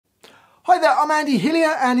Hi there, I'm Andy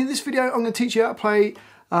Hillier, and in this video I'm going to teach you how to play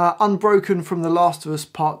Unbroken from The Last of Us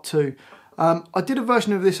Part 2. I did a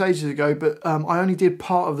version of this ages ago, but I only did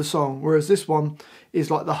part of the song, whereas this one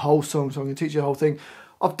is like the whole song, so I'm going to teach you the whole thing.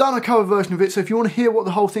 I've done a cover version of it, so if you want to hear what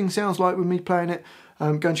the whole thing sounds like with me playing it,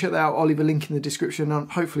 go and check that out. I'll leave a link in the description,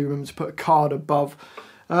 and hopefully remember to put a card above.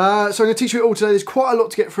 So I'm going to teach you it all today. There's quite a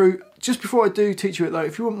lot to get through. Just before I do teach you it though,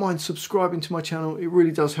 if you wouldn't mind subscribing to my channel, it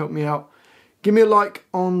really does help me out. Give me a like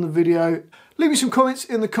on the video. Leave me some comments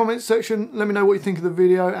in the comments section. Let me know what you think of the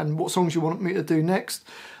video and what songs you want me to do next.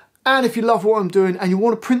 And if you love what I'm doing and you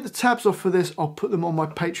want to print the tabs off for this, I'll put them on my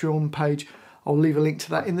Patreon page. I'll leave a link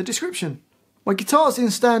to that in the description. My guitar's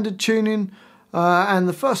in standard tuning, and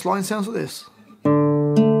the first line sounds like this.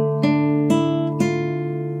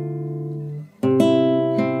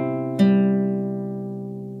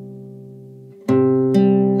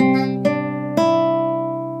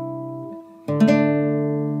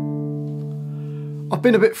 I've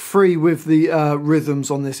been a bit free with the rhythms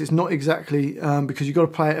on this. It's not exactly because you've got to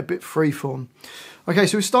play it a bit free form. Okay,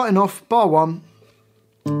 so we're starting off bar 1.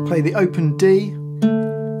 Play the open D,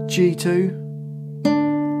 G2,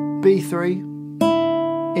 B3,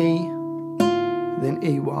 E, then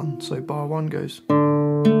E1. So bar 1 goes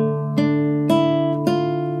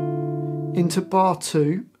into bar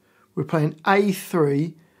 2. We're playing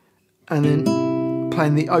A3 and then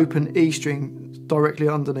playing the open E string directly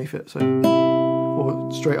underneath it. So.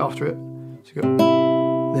 Or straight after it. So you got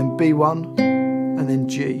then B1 and then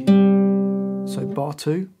G. So bar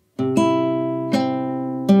 2.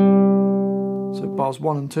 So bars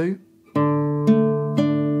 1 and 2.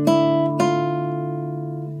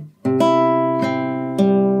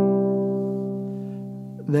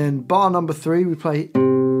 Then bar number 3 we play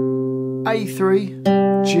A3,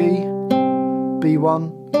 G,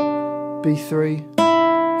 B1, B3,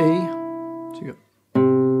 E. So you got.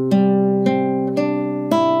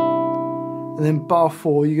 And then bar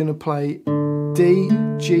 4, you're going to play D,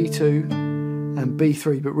 G2 and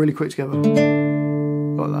B3, but really quick together,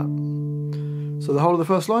 like that. So the whole of the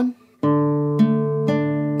first line.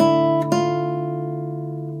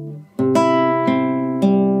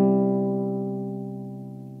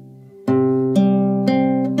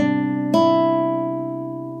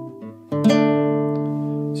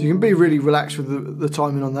 So you can be really relaxed with the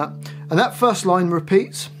timing on that. And that first line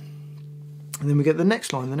repeats. And then we get the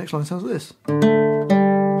next line. The next line sounds like this.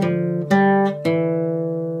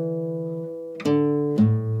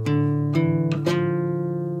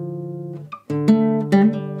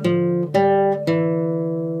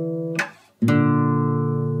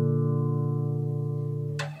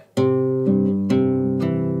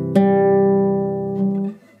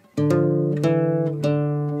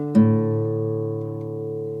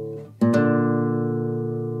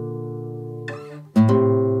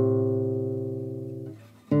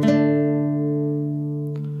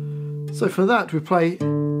 So for that we play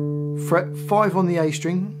fret 5 on the A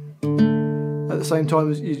string at the same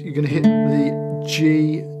time as you're going to hit the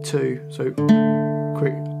G2, so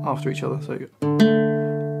quick after each other. So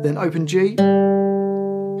then open G,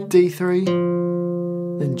 D3,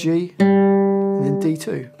 then G, and then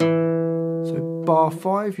D2. So bar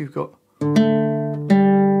 5 you've got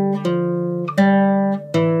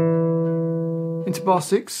into bar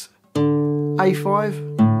 6, A5,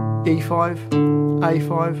 E5,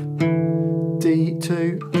 A5,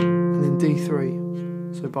 D2 and then D3.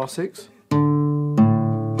 So bar 6.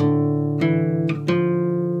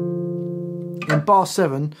 And bar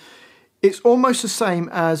 7, it's almost the same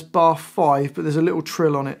as bar 5, but there's a little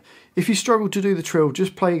trill on it. If you struggle to do the trill,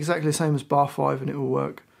 just play exactly the same as bar 5 and it will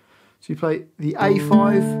work. So you play the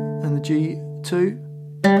A5 and the G2.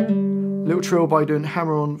 Little trill by doing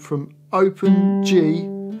hammer on from open G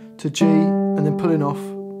to G and then pulling off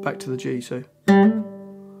back to the G. So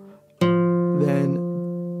then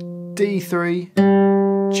D3,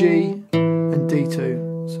 G and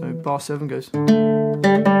D2. So bar 7 goes.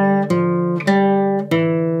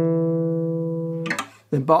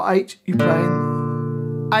 Then bar 8 you're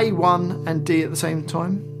playing A1 and D at the same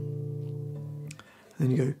time.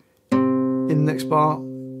 Then you go in the next bar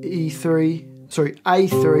A3, E3,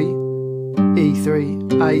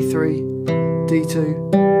 A3, D2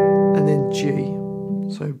 and then G.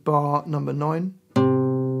 So bar number 9.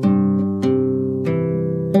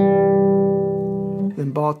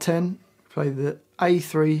 Then bar 10, play the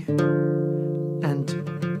A3 and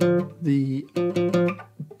the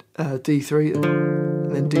D3,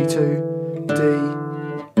 and then D2, D,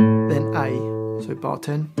 then A. So bar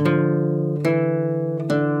 10.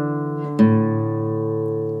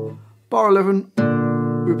 Bar 11,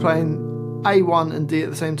 we're playing A1 and D at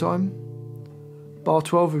the same time. Bar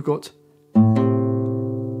 12, we've got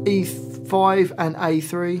E5 and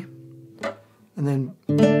A3, and then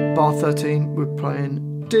bar 13 we're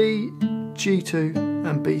playing D, G2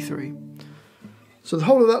 and B3. So the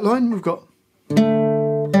whole of that line we've got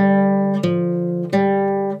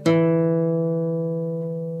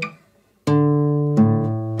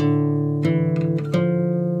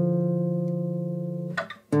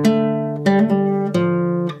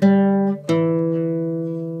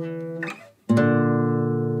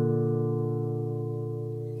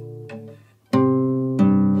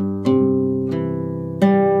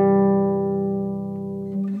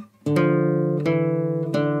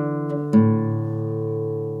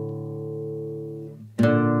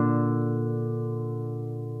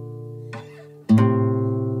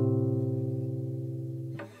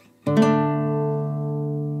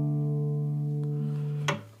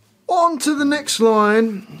on to the next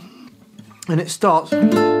line, and it starts.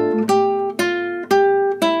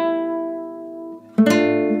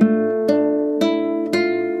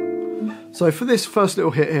 So for this first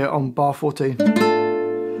little hit here on bar 14,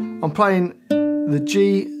 I'm playing the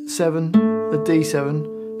G7, the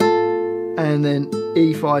D7, and then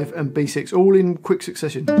E5 and B6, all in quick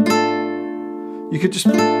succession. You could just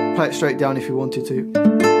play it straight down if you wanted to.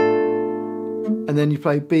 And then you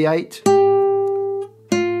play B8,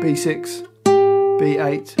 B6,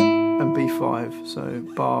 B8 and B5. So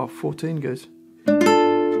bar 14 goes.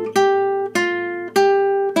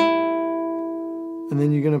 And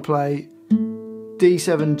then you're going to play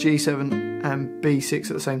D7, G7 and B6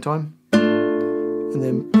 at the same time. And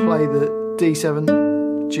then play the D7,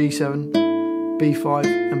 G7, B5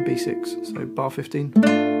 and B6. So bar 15.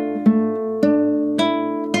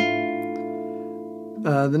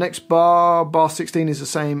 The next bar, bar 16, is the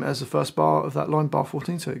same as the first bar of that line, bar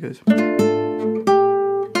 14, so it goes.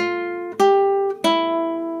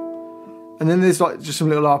 And then there's like just some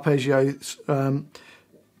little arpeggios.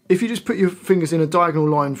 If you just put your fingers in a diagonal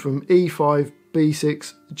line from E5,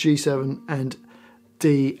 B6, G7 and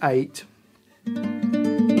D8.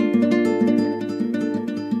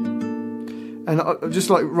 And I'm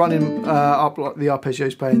just like running up like the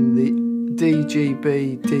arpeggios, playing the D, G,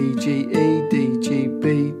 B, D, G, E, D, G,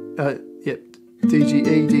 B, D, G,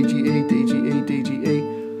 E, D, G, E, D, G, E, D, G, E.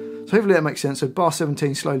 So hopefully that makes sense. So bar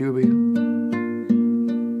 17 slowly will be.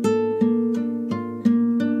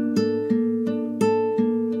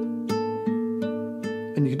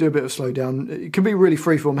 And you can do a bit of slow down. It can be really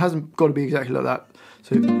freeform, it hasn't got to be exactly like that.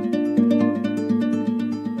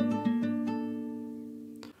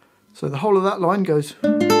 So the whole of that line goes.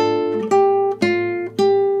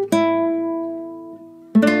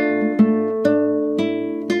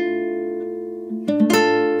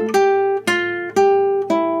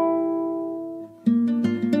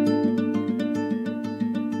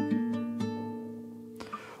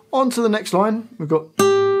 On to the next line, we've got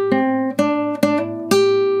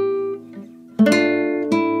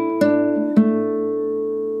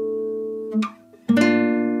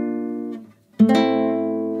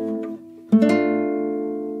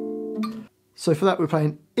so for that we're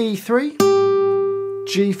playing E3,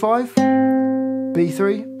 G5,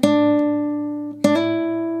 B3,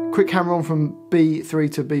 quick hammer on from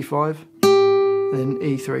B3 to B5, then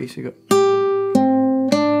E3, so you got.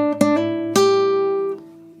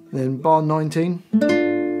 Then bar 19,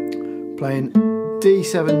 playing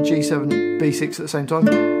D7, G7, B6 at the same time,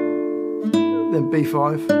 then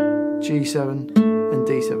B5, G7 and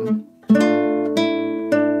D7.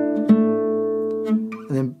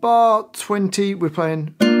 And then bar 20 we're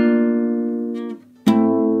playing,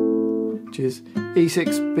 which is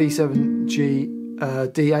E6, B7, G,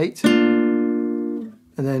 D8, and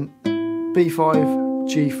then B5,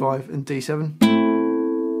 G5 and D7,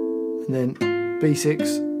 and then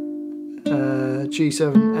B6,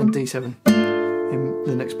 G7 and D7 in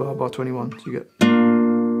the next bar, bar 21. So you get.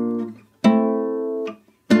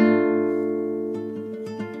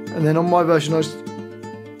 And then on my version I just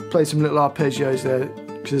played some little arpeggios there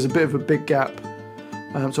because there's a bit of a big gap.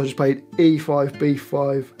 So I just played E5,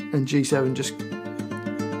 B5 and G7, just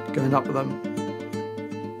going up with them.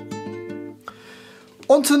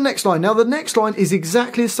 On to the next line. Now the next line is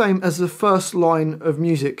exactly the same as the first line of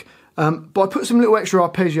music. But I put some little extra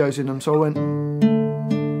arpeggios in them, so I went.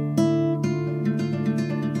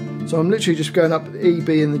 So I'm literally just going up the E,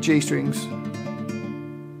 B and the G strings.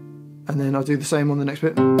 And then I'll do the same on the next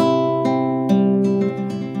bit.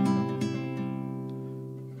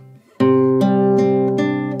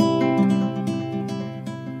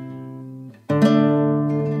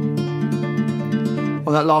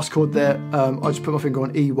 On that last chord there, I just put my finger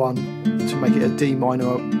on E1 to make it a D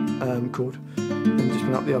minor chord. And just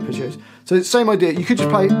bring up the arpeggios. So same idea, you could just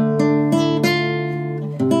play.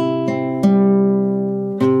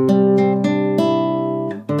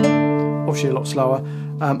 actually a lot slower,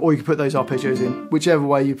 or you can put those arpeggios in, whichever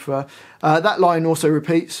way you prefer. That line also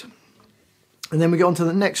repeats, and then we get on to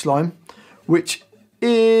the next line, which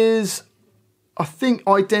is, I think,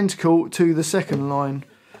 identical to the second line.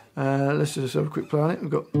 Let's just have a quick play on it. We've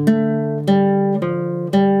got...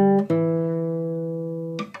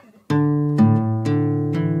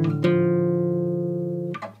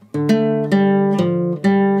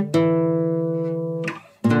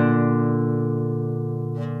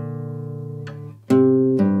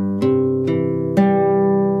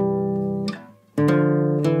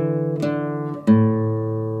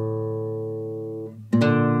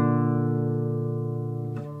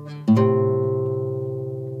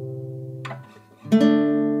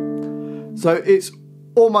 So it's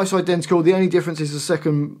almost identical. The only difference is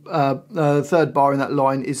the third bar in that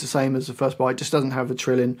line is the same as the first bar. It just doesn't have the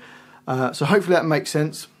trill in. So hopefully that makes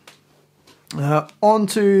sense. On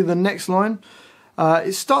to the next line.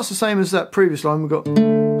 It starts the same as that previous line. We've got...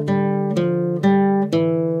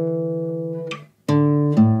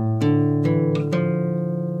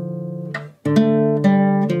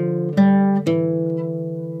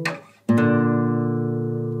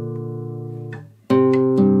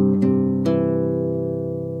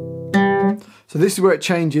 So this is where it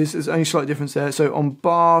changes. There's only a slight difference there. So on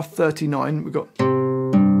bar 39, we've got...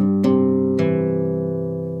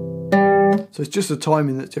 So it's just the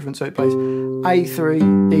timing that's different. So it plays A3,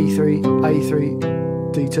 E3, A3,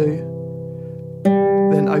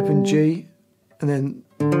 D2, then open G, and then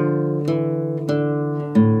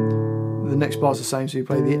the next bar's the same. So you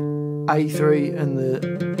play the A3 and the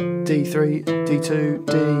D3, D2,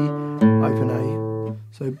 D, open A.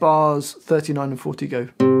 So bars 39 and 40 go.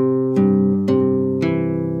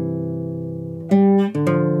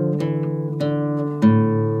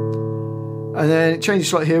 And then it changes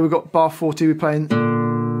slightly here. We've got bar 40, we're playing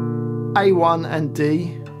A1 and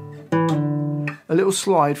D. A little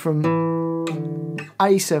slide from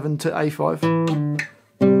A7 to A5.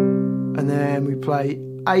 And then we play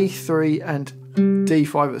A3 and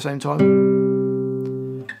D5 at the same time.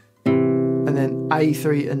 And then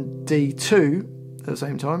A3 and D2 at the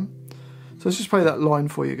same time. So let's just play that line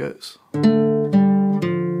for you guys.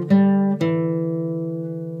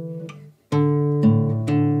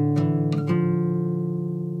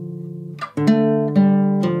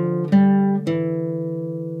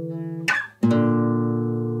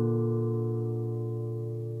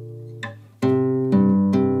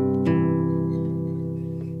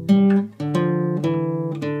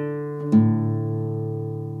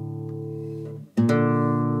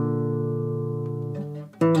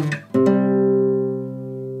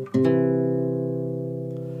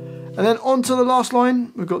 And then on to the last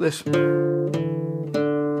line, we've got this.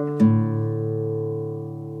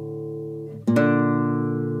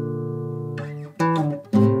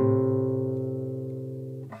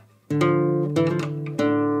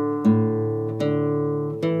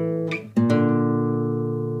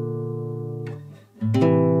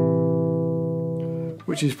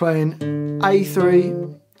 Which is playing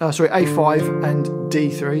A5 and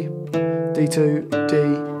D3, D2, D,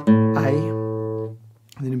 A.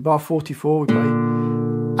 And then in bar 44 we play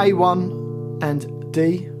A1 and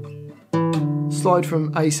D, slide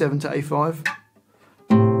from A7 to A5,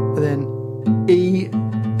 and then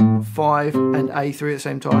E5 and A3 at the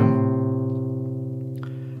same time.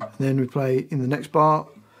 And then we play in the next bar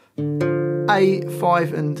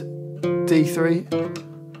A5 and D3,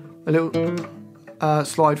 a little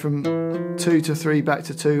slide from 2 to 3 back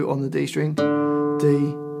to 2 on the D string, D,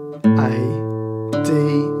 A, D,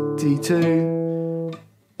 D2.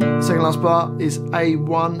 Second last bar is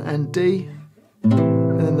A1 and D,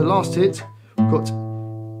 and then the last hit we've got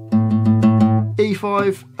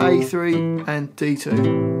E5, A3 and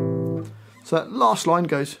D2. So that last line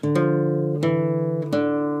goes.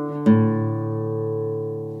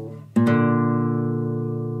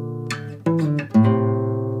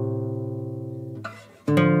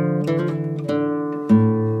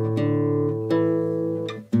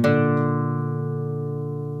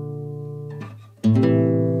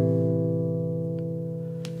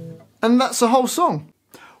 And that's the whole song.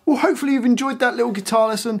 Well, hopefully you've enjoyed that little guitar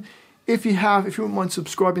lesson. If you have, if you wouldn't mind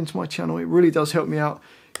subscribing to my channel, it really does help me out.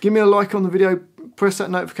 Give me a like on the video, press that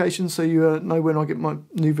notification so you know when I get my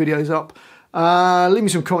new videos up. Leave me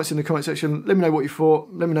some comments in the comment section. Let me know what you thought.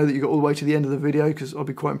 Let me know that you got all the way to the end of the video, because I'll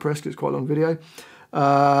be quite impressed because it's quite a long video.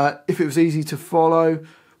 If it was easy to follow,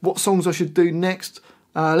 what songs I should do next.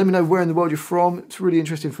 Let me know where in the world you're from. It's really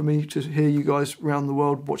interesting for me to hear you guys around the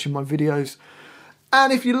world watching my videos.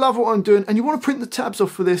 And if you love what I'm doing and you want to print the tabs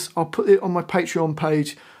off for this, I'll put it on my Patreon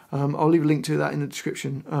page. I'll leave a link to that in the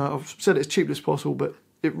description. I've said it as cheaply as possible, but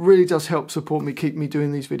it really does help support me, keep me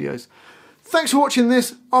doing these videos. Thanks for watching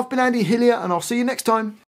this. I've been Andy Hillier, and I'll see you next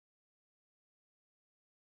time.